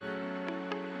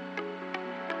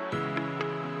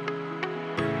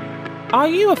Are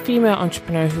you a female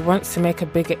entrepreneur who wants to make a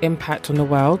bigger impact on the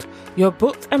world? You're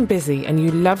booked and busy and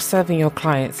you love serving your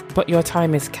clients, but your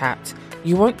time is capped.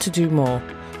 You want to do more.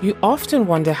 You often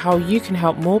wonder how you can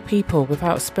help more people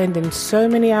without spending so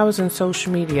many hours on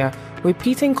social media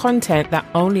repeating content that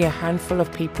only a handful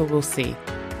of people will see.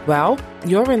 Well,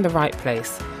 you're in the right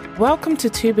place. Welcome to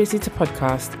Too Busy to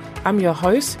Podcast. I'm your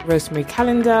host, Rosemary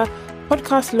Calendar,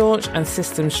 podcast launch and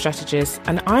systems strategist,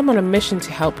 and I'm on a mission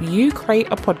to help you create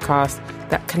a podcast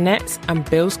that connects and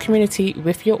builds community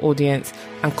with your audience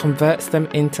and converts them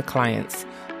into clients.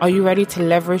 Are you ready to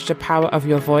leverage the power of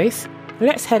your voice?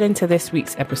 Let's head into this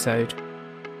week's episode.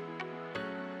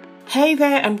 Hey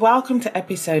there, and welcome to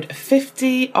episode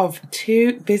 50 of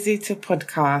Too Busy to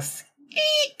Podcast.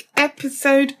 Eek!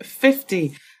 Episode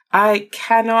 50. I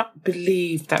cannot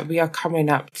believe that we are coming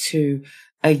up to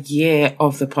a year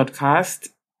of the podcast.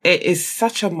 It is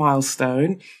such a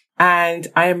milestone, and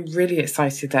I am really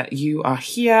excited that you are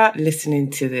here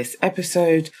listening to this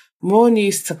episode. More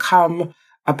news to come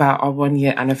about our 1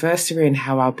 year anniversary and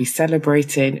how I'll be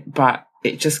celebrating, but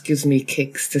it just gives me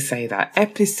kicks to say that.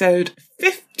 Episode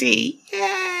 50.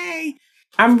 Yay!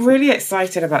 I'm really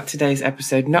excited about today's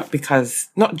episode, not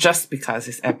just because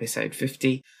it's episode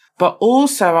 50, but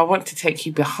also I want to take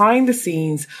you behind the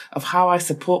scenes of how I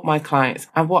support my clients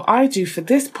and what I do for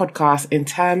this podcast in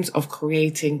terms of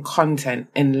creating content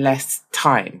in less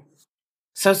time.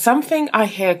 So something I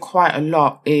hear quite a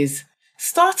lot is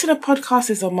starting a podcast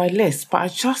is on my list, but I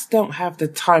just don't have the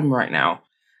time right now.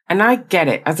 And I get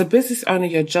it. As a business owner,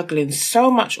 you're juggling so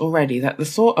much already that the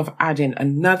thought of adding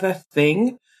another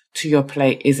thing to your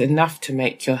plate is enough to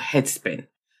make your head spin.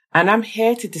 And I'm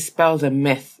here to dispel the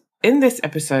myth in this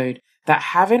episode that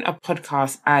having a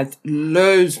podcast adds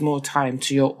loads more time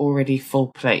to your already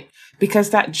full plate, because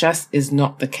that just is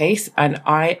not the case. And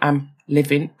I am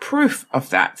living proof of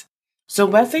that. So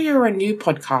whether you're a new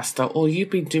podcaster or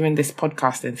you've been doing this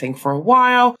podcasting thing for a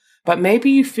while, but maybe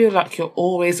you feel like you're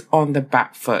always on the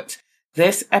back foot,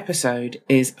 this episode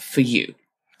is for you.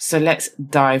 So let's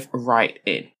dive right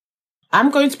in. I'm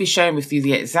going to be sharing with you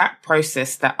the exact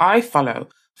process that I follow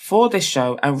for this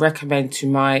show and recommend to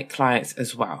my clients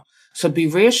as well. So be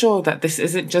reassured that this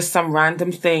isn't just some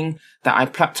random thing that I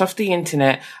plucked off the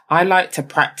internet. I like to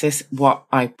practice what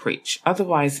I preach.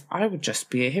 Otherwise, I would just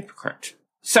be a hypocrite.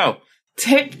 So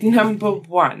tip number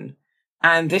 1,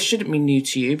 and this shouldn't be new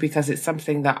to you because it's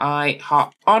something that I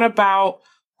harp on about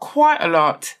quite a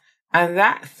lot. And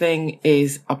that thing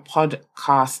is a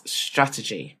podcast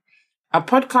strategy. A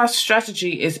podcast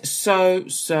strategy is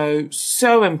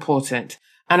so important.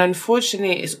 And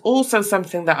unfortunately, it's also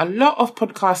something that a lot of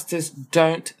podcasters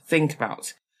don't think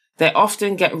about. They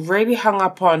often get really hung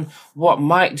up on what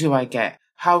mic do I get?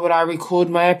 How would I record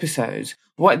my episodes?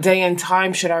 What day and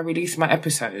time should I release my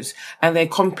episodes? And they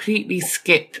completely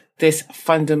skip this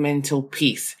fundamental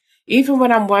piece. Even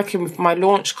when I'm working with my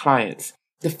launch clients,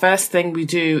 the first thing we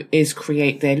do is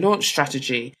create their launch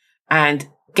strategy, and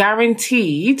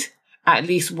guaranteed at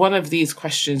least one of these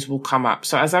questions will come up.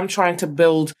 So as I'm trying to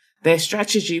build their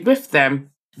strategy with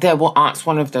them, they will ask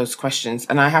one of those questions,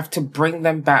 and I have to bring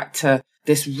them back to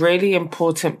this really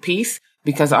important piece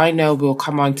because I know we'll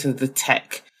come on to the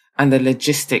tech and the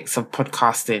logistics of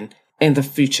podcasting in the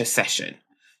future session.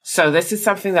 So this is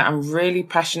something that I'm really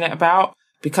passionate about,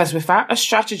 because without a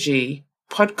strategy,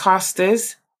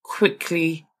 podcasters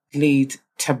quickly lead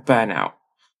to burnout.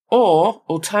 Or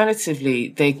alternatively,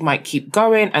 they might keep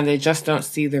going and they just don't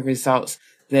see the results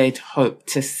they'd hope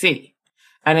to see.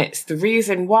 And it's the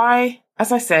reason why,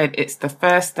 as I said, it's the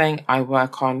first thing I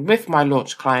work on with my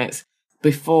launch clients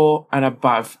before and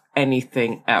above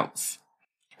anything else.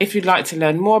 If you'd like to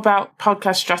learn more about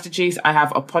podcast strategies, I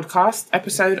have a podcast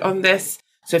episode on this.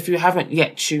 So if you haven't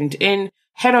yet tuned in,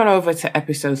 head on over to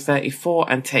episode 34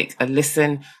 and take a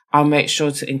listen. I'll make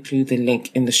sure to include the link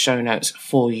in the show notes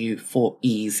for you for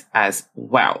ease as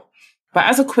well. But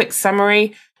as a quick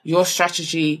summary, your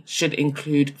strategy should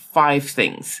include 5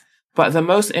 things. But the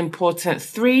most important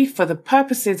 3 for the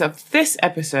purposes of this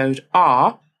episode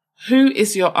are: who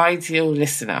is your ideal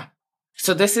listener?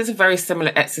 So this is a very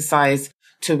similar exercise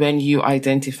to when you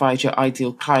identified your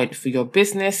ideal client for your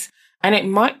business. And it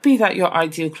might be that your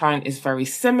ideal client is very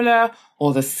similar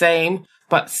or the same,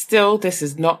 but still this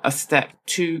is not a step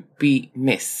to be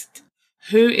missed.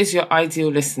 Who is your ideal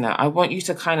listener? I want you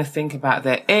to kind of think about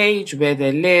their age, where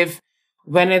they live,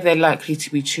 when are they likely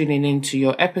to be tuning into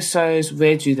your episodes?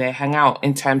 Where do they hang out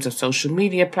in terms of social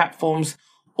media platforms?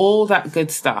 All that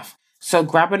good stuff. So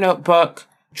grab a notebook,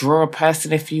 draw a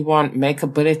person if you want, make a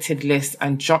bulleted list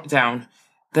and jot down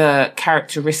the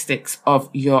characteristics of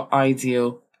your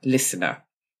ideal listener.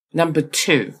 Number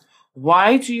 2,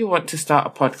 Why do you want to start a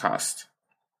podcast?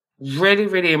 Really,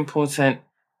 really important.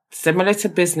 Similar to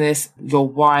business, your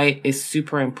why is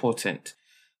super important.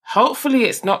 Hopefully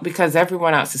it's not because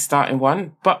everyone else is starting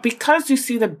one, but because you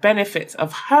see the benefits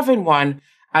of having one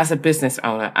as a business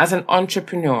owner, as an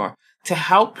entrepreneur, to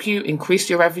help you increase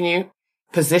your revenue,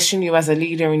 position you as a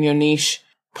leader in your niche,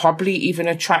 probably even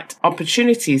attract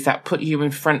opportunities that put you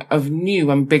in front of new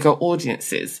and bigger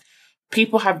audiences.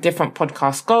 People have different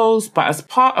podcast goals, but as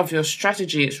part of your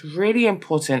strategy, it's really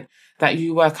important that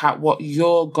you work out what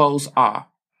your goals are.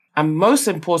 And most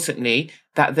importantly,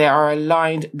 that they are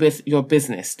aligned with your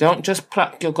business. Don't just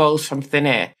pluck your goals from thin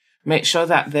air. Make sure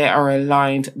that they are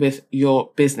aligned with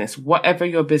your business. Whatever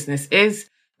your business is,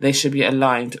 they should be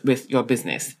aligned with your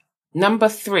business. Number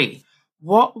 3,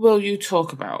 what will you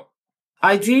talk about?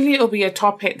 Ideally, it'll be a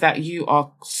topic that you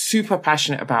are super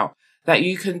passionate about, that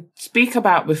you can speak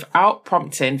about without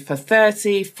prompting for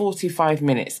 30, 45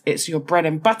 minutes. It's your bread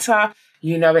and butter.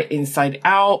 You know it inside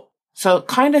out. So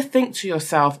kind of think to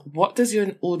yourself, what does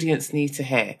your audience need to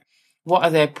hear? What are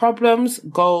their problems,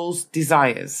 goals,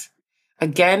 desires?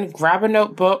 Again, grab a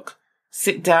notebook,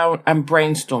 sit down and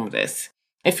brainstorm this.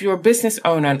 If you're a business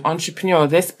owner and entrepreneur,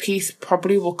 this piece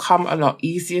probably will come a lot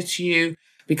easier to you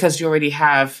because you already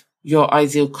have your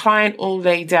ideal client all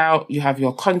laid out. You have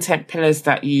your content pillars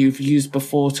that you've used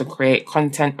before to create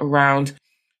content around.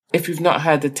 If you've not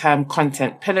heard the term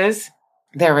content pillars,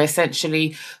 there are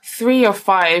essentially 3 or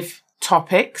 5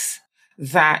 topics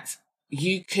that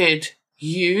you could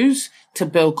use to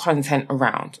build content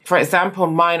around. For example,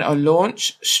 mine are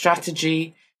launch,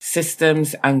 strategy,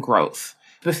 systems, and growth.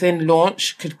 Within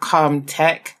launch could come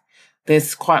tech.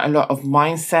 There's quite a lot of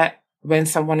mindset when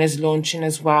someone is launching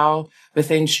as well.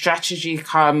 Within strategy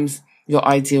comes your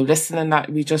ideal listener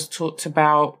that we just talked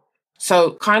about.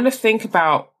 So kind of think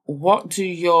about, what do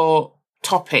your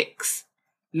topics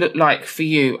look like for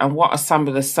you, and what are some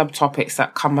of the subtopics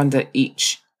that come under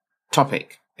each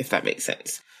topic, if that makes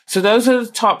sense. So those are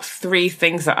the top 3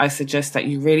 things that I suggest that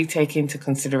you really take into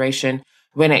consideration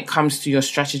when it comes to your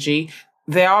strategy.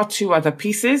 There are 2 other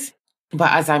pieces,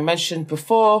 but as I mentioned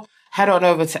before, head on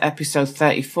over to episode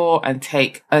 34 and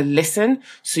take a listen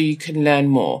so you can learn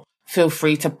more. Feel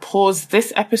free to pause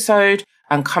this episode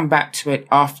and come back to it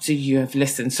after you have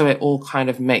listened, so it all kind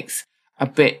of makes a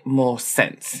bit more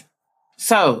sense.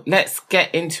 So let's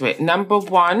get into it. Number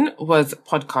 1 was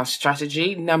podcast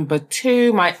strategy. Number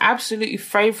 2, my absolutely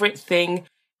favorite thing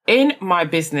in my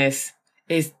business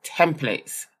is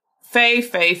templates.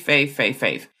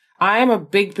 Fave. I am a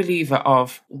big believer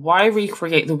of, why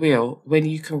recreate the wheel when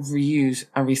you can reuse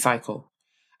and recycle?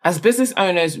 As business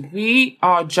owners, we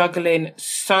are juggling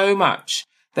so much.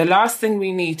 The last thing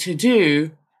we need to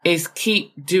do is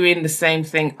keep doing the same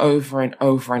thing over and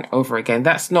over and over again.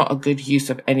 That's not a good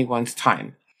use of anyone's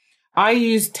time. I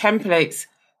use templates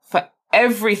for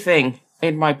everything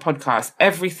in my podcast.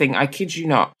 Everything. I kid you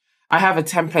not. I have a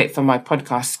template for my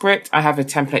podcast script. I have a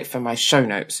template for my show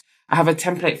notes. I have a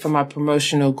template for my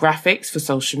promotional graphics for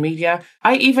social media.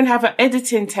 I even have an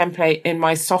editing template in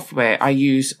my software. I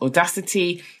use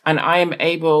Audacity, and I am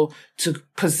able to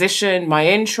position my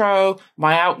intro,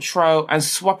 my outro, and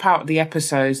swap out the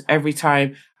episodes every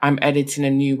time I'm editing a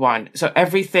new one. So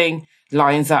everything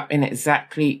lines up in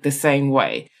exactly the same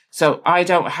way. So I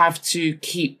don't have to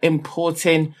keep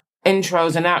importing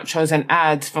intros and outros and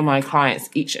ads for my clients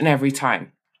each and every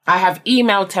time. I have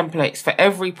email templates for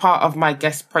every part of my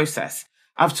guest process.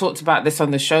 I've talked about this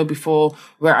on the show before,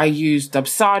 where I use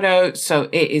Dubsado. So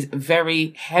it is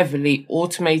very heavily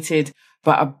automated,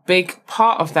 but a big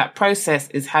part of that process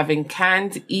is having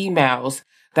canned emails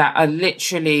that are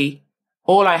literally,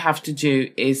 all I have to do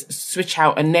is switch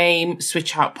out a name,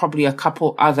 switch out probably a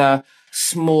couple other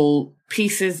small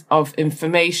pieces of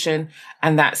information,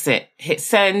 and that's it. Hit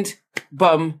send,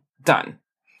 boom, done.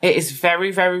 It is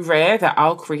very, very rare that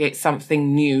I'll create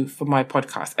something new for my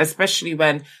podcast, especially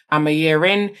when I'm a year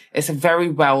in. It's a very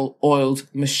well-oiled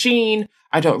machine.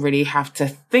 I don't really have to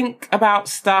think about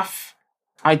stuff.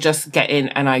 I just get in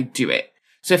and I do it.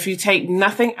 So if you take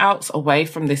nothing else away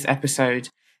from this episode,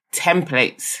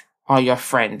 templates are your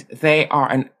friend. They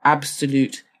are an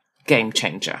absolute game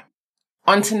changer.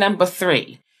 On to number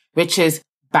 3, which is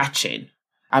batching.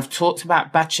 I've talked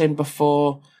about batching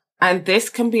before, and this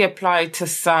can be applied to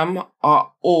some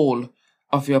or all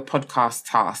of your podcast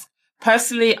tasks.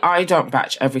 Personally, I don't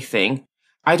batch everything.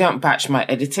 I don't batch my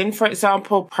editing, for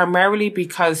example, primarily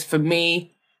because for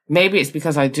me, maybe it's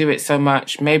because I do it so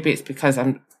much. Maybe it's because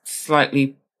I'm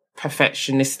slightly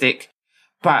perfectionistic,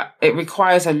 but it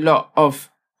requires a lot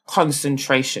of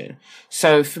concentration.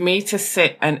 So for me to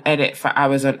sit and edit for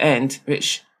hours on end,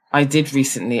 which I did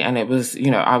recently, and it was,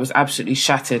 I was absolutely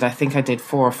shattered. I think I did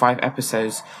 4 or 5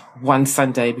 episodes one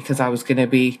Sunday because I was going to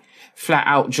be flat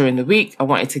out during the week. I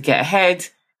wanted to get ahead,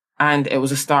 and it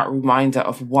was a stark reminder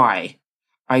of why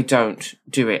I don't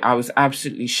do it. I was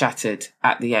absolutely shattered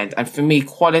at the end. And for me,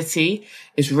 quality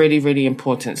is really, really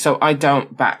important. So I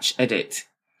don't batch edit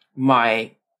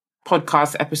my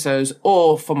podcast episodes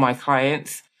or for my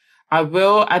clients. I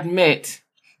will admit,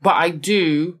 but I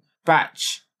do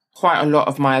batch quite a lot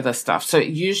of my other stuff. So it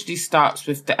usually starts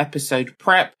with the episode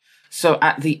prep. So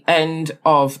at the end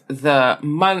of the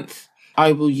month,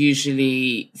 I will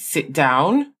usually sit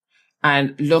down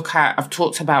and look at, I've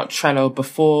talked about Trello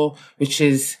before, which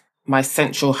is my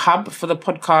central hub for the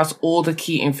podcast, all the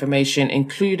key information,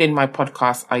 including my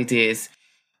podcast ideas,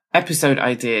 episode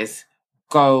ideas,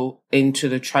 go into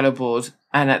the Trello board.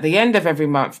 And at the end of every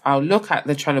month, I'll look at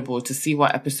the Trello board to see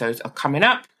what episodes are coming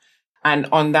up. And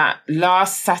on that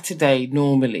last Saturday,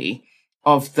 normally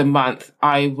of the month,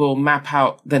 I will map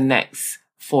out the next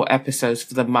 4 episodes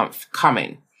for the month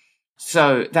coming.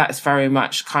 So that's very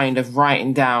much kind of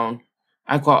writing down.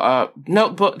 I got a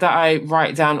notebook that I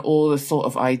write down all the sort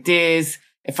of ideas.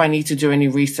 If I need to do any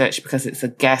research because it's a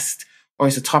guest or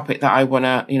it's a topic that I want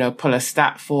to, pull a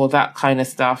stat for, that kind of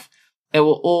stuff, it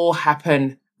will all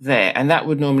happen there. And that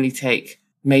would normally take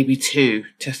maybe 2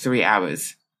 to 3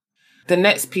 hours. The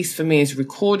next piece for me is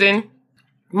recording.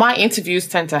 My interviews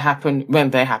tend to happen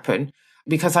when they happen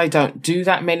because I don't do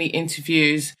that many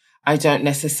interviews. I don't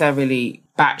necessarily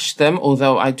batch them,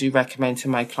 although I do recommend to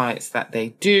my clients that they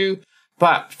do.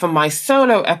 But for my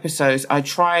solo episodes, I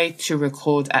try to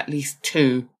record at least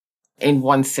 2 in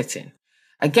one sitting.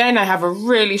 Again, I have a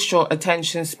really short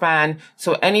attention span,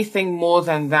 so anything more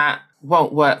than that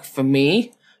won't work for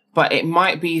me. But it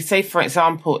might be, say, for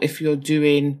example, if you're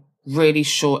doing really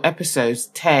short episodes,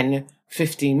 10,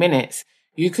 15 minutes,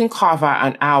 you can carve out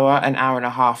an hour and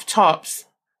a half tops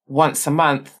once a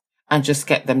month and just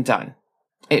get them done.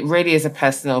 It really is a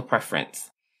personal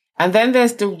preference. And then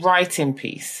there's the writing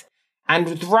piece. And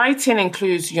with writing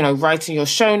includes, writing your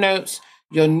show notes,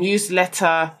 your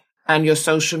newsletter, and your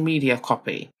social media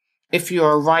copy. If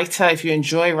you're a writer, if you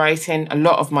enjoy writing, a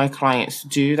lot of my clients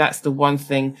do. That's the one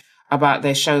thing about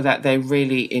their show that they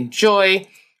really enjoy.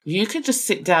 You could just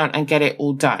sit down and get it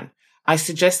all done. I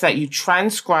suggest that you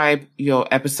transcribe your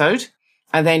episode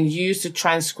and then use the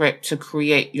transcript to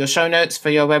create your show notes for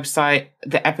your website,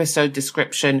 the episode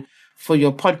description for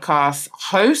your podcast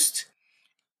host,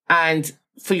 and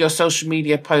for your social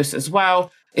media posts as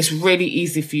well. It's really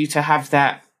easy for you to have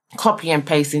that copy and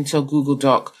paste into a Google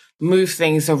Doc, move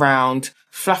things around,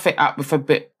 fluff it up with a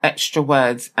bit extra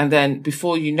words. And then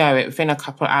before you know it, within a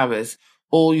couple of hours,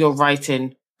 all your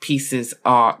writing pieces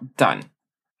are done.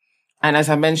 And as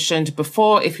I mentioned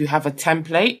before, if you have a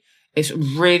template, it's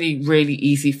really, really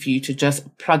easy for you to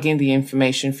just plug in the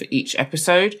information for each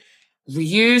episode.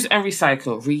 Reuse and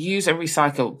recycle, reuse and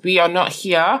recycle. We are not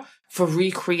here for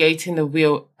recreating the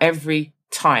wheel every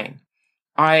time.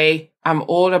 I am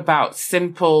all about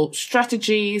simple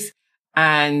strategies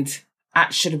and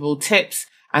actionable tips.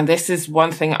 And this is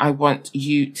one thing I want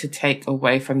you to take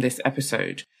away from this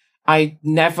episode. I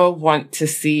never want to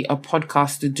see a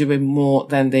podcaster doing more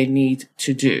than they need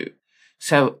to do.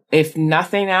 So if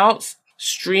nothing else,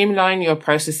 streamline your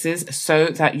processes so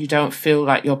that you don't feel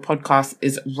like your podcast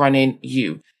is running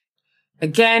you.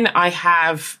 Again, I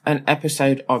have an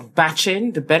episode on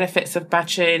batching, the benefits of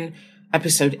batching,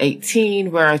 episode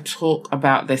 18, where I talk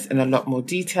about this in a lot more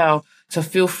detail. So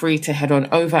feel free to head on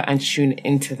over and tune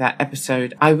into that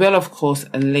episode. I will, of course,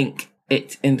 link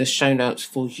it in the show notes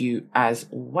for you as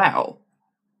well.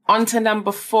 On to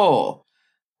number 4,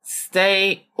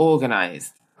 stay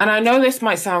organized. And I know this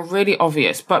might sound really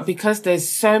obvious, but because there's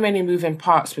so many moving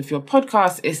parts with your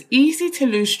podcast, it's easy to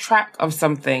lose track of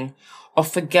something or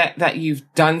forget that you've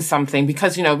done something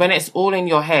because, when it's all in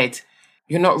your head,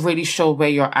 you're not really sure where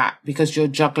you're at because you're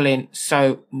juggling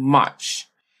so much.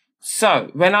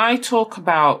 So when I talk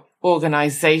about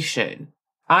organization,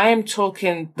 I am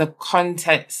talking the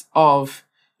contents of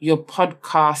your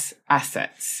podcast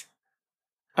assets.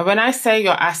 And when I say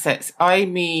your assets, I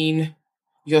mean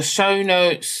your show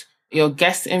notes, your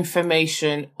guest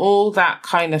information, all that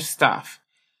kind of stuff.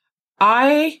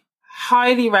 I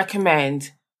highly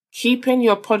recommend keeping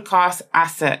your podcast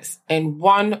assets in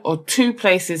 1 or 2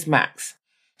 places max.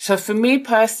 So for me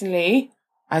personally,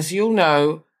 as you'll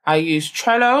know, I use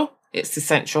Trello. It's the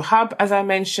central hub, as I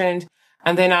mentioned.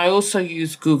 And then I also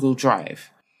use Google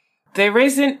Drive. There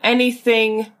isn't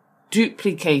anything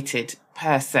duplicated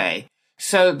per se.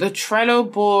 So the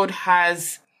Trello board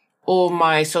has all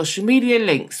my social media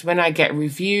links. When I get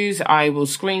reviews, I will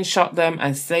screenshot them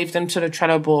and save them to the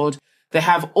Trello board. They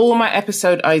have all my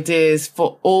episode ideas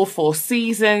for all 4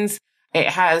 seasons. It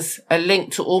has a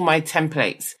link to all my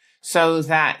templates so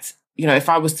that, if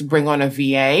I was to bring on a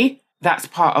VA, that's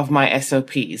part of my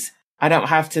SOPs. I don't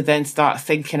have to then start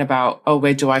thinking about,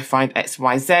 where do I find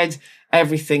XYZ?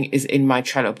 Everything is in my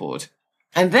Trello board.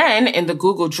 And then in the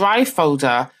Google Drive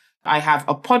folder, I have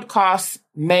a podcast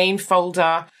main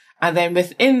folder. And then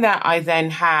within that, I then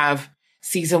have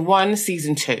season 1,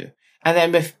 season 2. And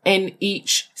then within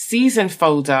each season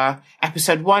folder,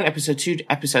 episode 1, episode 2,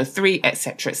 episode 3,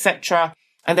 etc., etc.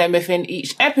 And then within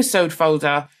each episode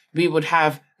folder, we would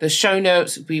have the show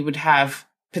notes. We would have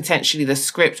potentially the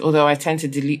script, although I tend to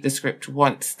delete the script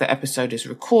once the episode is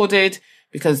recorded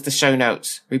because the show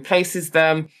notes replaces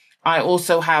them. I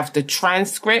also have the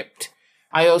transcript.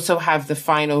 I also have the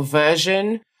final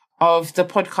version of the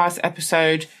podcast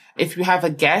episode. If you have a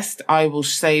guest, I will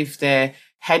save their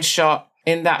headshot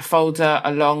in that folder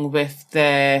along with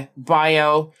their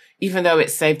bio. Even though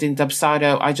it's saved in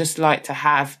Dubsado, I just like to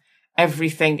have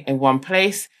everything in one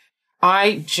place.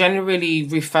 I generally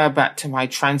refer back to my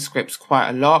transcripts quite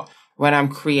a lot when I'm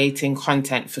creating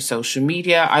content for social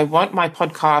media. I want my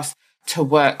podcast to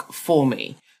work for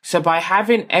me. So by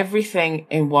having everything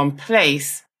in one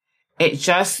place, it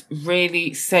just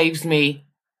really saves me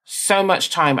so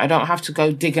much time. I don't have to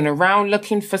go digging around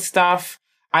looking for stuff.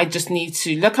 I just need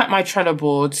to look at my Trello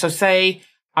board. So say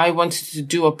I wanted to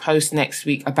do a post next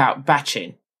week about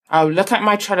batching. I'll look at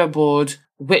my Trello board.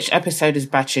 Which episode is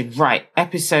batching? Right. I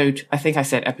think I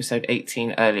said episode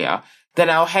 18 earlier. Then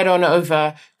I'll head on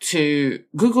over to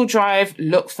Google Drive,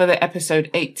 look for the episode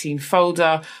 18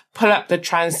 folder, pull up the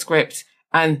transcript,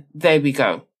 and there we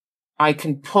go. I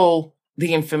can pull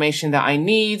the information that I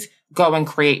need, go and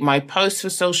create my post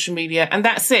for social media, and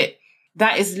that's it.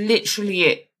 That is literally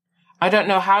it. I don't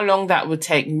know how long that would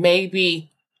take.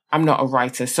 Maybe I'm not a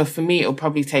writer, so for me, it'll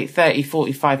probably take 30,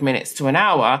 45 minutes to an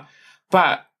hour.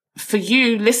 But for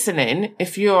you listening,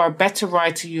 if you're a better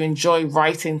writer, you enjoy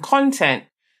writing content,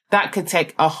 that could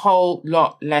take a whole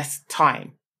lot less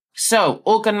time. So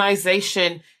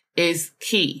organization is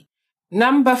key.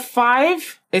 Number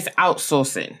 5 is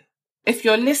outsourcing. If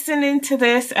you're listening to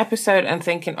this episode and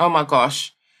thinking, oh my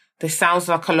gosh, this sounds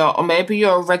like a lot, or maybe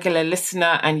you're a regular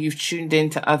listener and you've tuned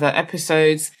into other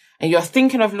episodes and you're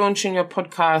thinking of launching your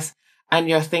podcast, and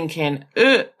you're thinking,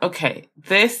 okay,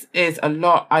 this is a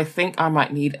lot. I think I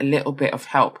might need a little bit of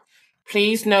help.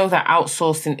 Please know that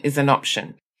outsourcing is an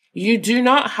option. You do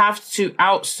not have to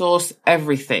outsource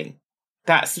everything.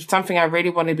 That's something I really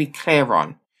want to be clear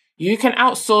on. You can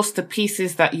outsource the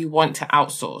pieces that you want to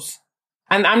outsource.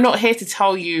 And I'm not here to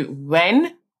tell you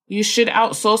when you should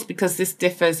outsource because this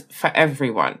differs for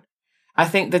everyone. I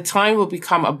think the time will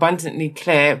become abundantly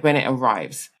clear when it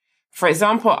arrives. For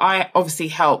example, I obviously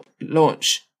help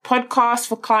launch podcasts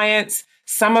for clients.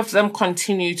 Some of them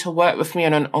continue to work with me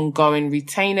on an ongoing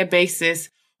retainer basis,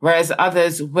 whereas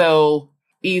others will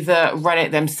either run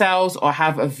it themselves or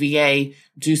have a VA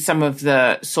do some of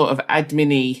the sort of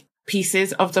admin-y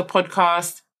pieces of the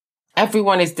podcast.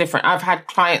 Everyone is different. I've had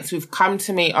clients who've come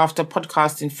to me after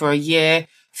podcasting for a year,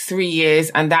 3 years,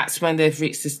 and that's when they've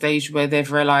reached the stage where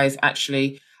they've realized,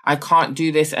 actually, I can't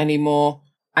do this anymore.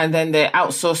 And then they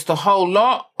outsource the whole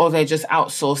lot, or they just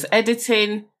outsource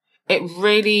editing. It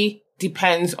really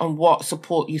depends on what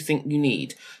support you think you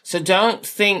need. So don't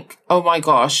think, oh my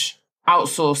gosh,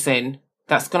 outsourcing,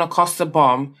 that's going to cost a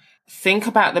bomb. Think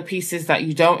about the pieces that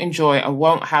you don't enjoy or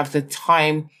won't have the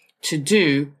time to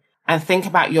do, and think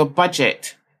about your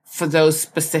budget for those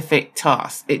specific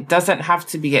tasks. It doesn't have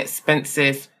to be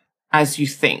expensive as you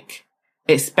think.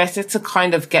 It's better to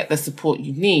kind of get the support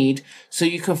you need so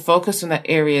you can focus on the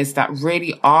areas that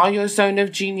really are your zone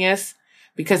of genius.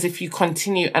 Because if you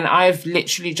continue, and I've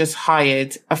literally just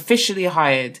officially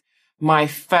hired my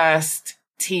first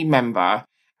team member,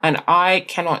 and I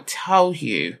cannot tell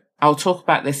you, I'll talk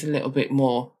about this a little bit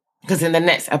more because in the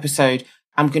next episode,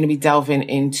 I'm going to be delving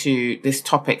into this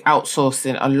topic,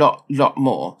 outsourcing, a lot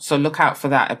more. So look out for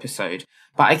that episode.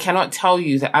 But I cannot tell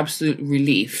you the absolute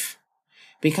relief,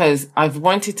 because I've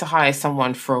wanted to hire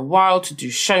someone for a while to do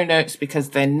show notes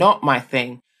because they're not my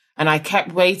thing. And I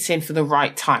kept waiting for the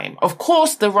right time. Of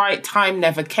course, the right time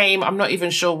never came. I'm not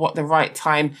even sure what the right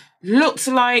time looked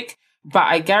like, but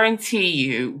I guarantee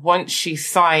you, once she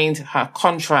signed her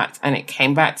contract and it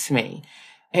came back to me,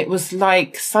 it was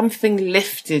like something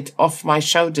lifted off my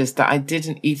shoulders that I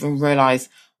didn't even realize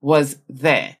was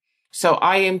there. So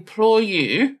I implore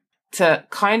you to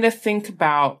kind of think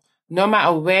about, no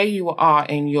matter where you are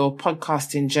in your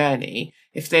podcasting journey,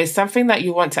 If there's something that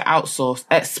you want to outsource,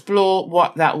 explore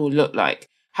what that will look like.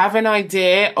 Have an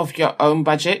idea of your own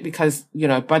budget because,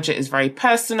 budget is very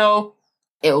personal.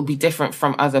 It will be different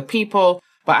from other people,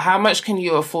 but how much can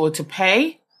you afford to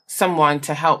pay someone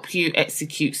to help you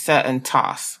execute certain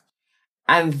tasks?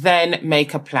 And then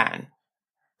make a plan.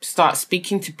 Start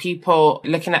speaking to people,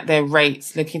 looking at their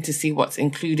rates, looking to see what's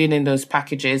included in those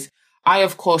packages. I,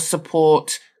 of course,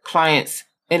 support clients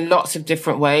in lots of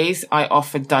different ways. I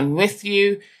offer done with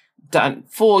you, done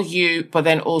for you, but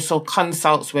then also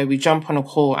consults where we jump on a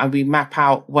call and we map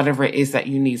out whatever it is that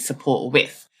you need support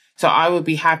with. So I would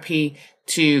be happy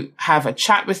to have a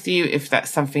chat with you if that's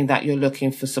something that you're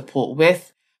looking for support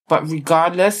with. But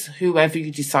regardless, whoever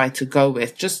you decide to go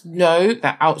with, just know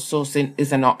that outsourcing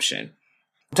is an option.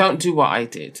 Don't do what I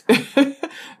did.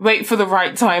 Wait for the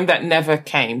right time that never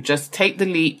came. Just take the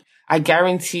leap. I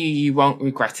guarantee you won't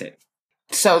regret it.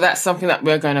 So that's something that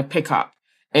we're going to pick up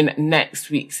in next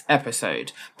week's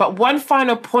episode. But one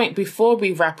final point before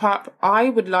we wrap up, I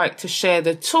would like to share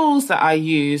the tools that I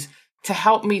use to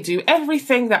help me do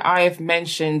everything that I have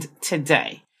mentioned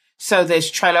today. So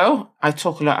there's Trello. I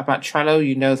talk a lot about Trello.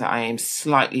 You know that I am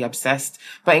slightly obsessed.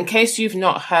 But in case you've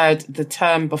not heard the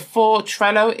term before,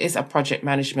 Trello is a project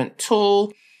management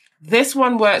tool. This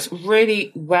one works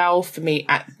really well for me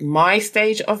at my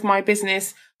stage of my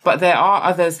business, but there are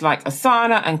others like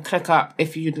Asana and ClickUp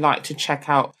if you'd like to check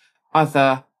out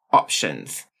other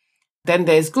options. Then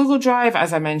there's Google Drive,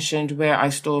 as I mentioned, where I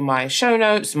store my show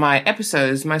notes, my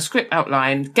episodes, my script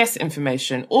outline, guest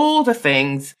information, all the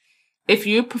things. If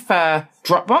you prefer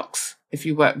Dropbox, if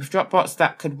you work with Dropbox,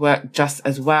 that could work just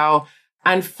as well.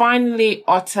 And finally,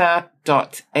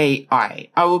 Otter.ai.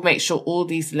 I will make sure all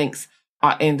these links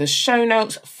are in the show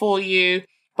notes for you.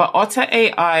 But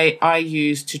Otter.ai I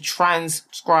use to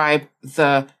transcribe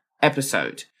the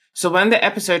episode. So when the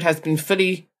episode has been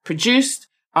fully produced,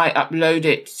 I upload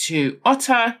it to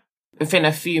Otter. Within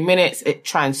a few minutes, it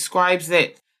transcribes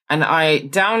it. And I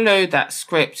download that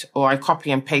script or I copy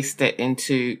and paste it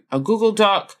into a Google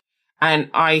Doc. And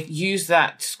I use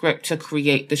that script to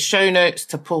create the show notes,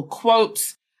 to pull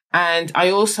quotes. And I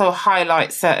also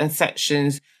highlight certain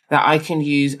sections that I can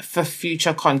use for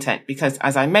future content. Because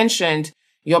as I mentioned,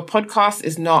 your podcast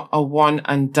is not a one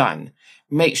and done.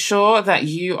 Make sure that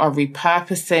you are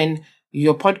repurposing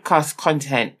your podcast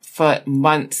content for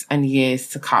months and years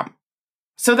to come.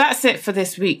 So that's it for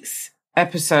this week's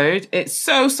episode. It's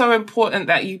so important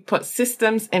that you put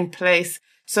systems in place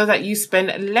so that you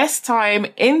spend less time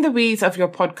in the weeds of your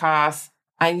podcast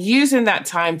and using that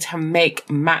time to make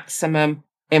maximum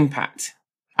impact.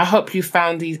 I hope you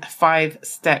found these 5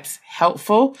 steps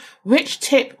helpful. Which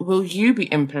tip will you be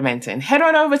implementing? Head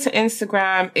on over to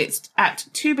Instagram. It's at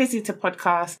Too Busy to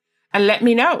Podcast and let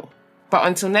me know. But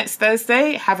until next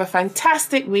Thursday, have a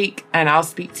fantastic week and I'll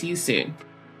speak to you soon.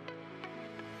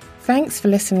 Thanks for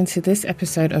listening to this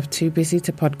episode of Too Busy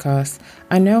to Podcast.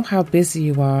 I know how busy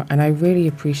you are and I really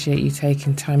appreciate you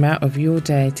taking time out of your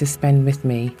day to spend with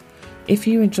me. If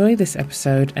you enjoy this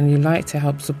episode and you'd like to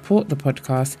help support the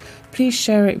podcast, please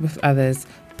share it with others,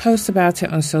 post about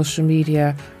it on social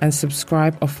media, and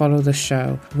subscribe or follow the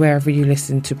show wherever you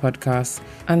listen to podcasts.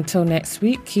 Until next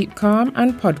week, keep calm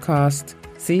and podcast.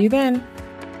 See you then.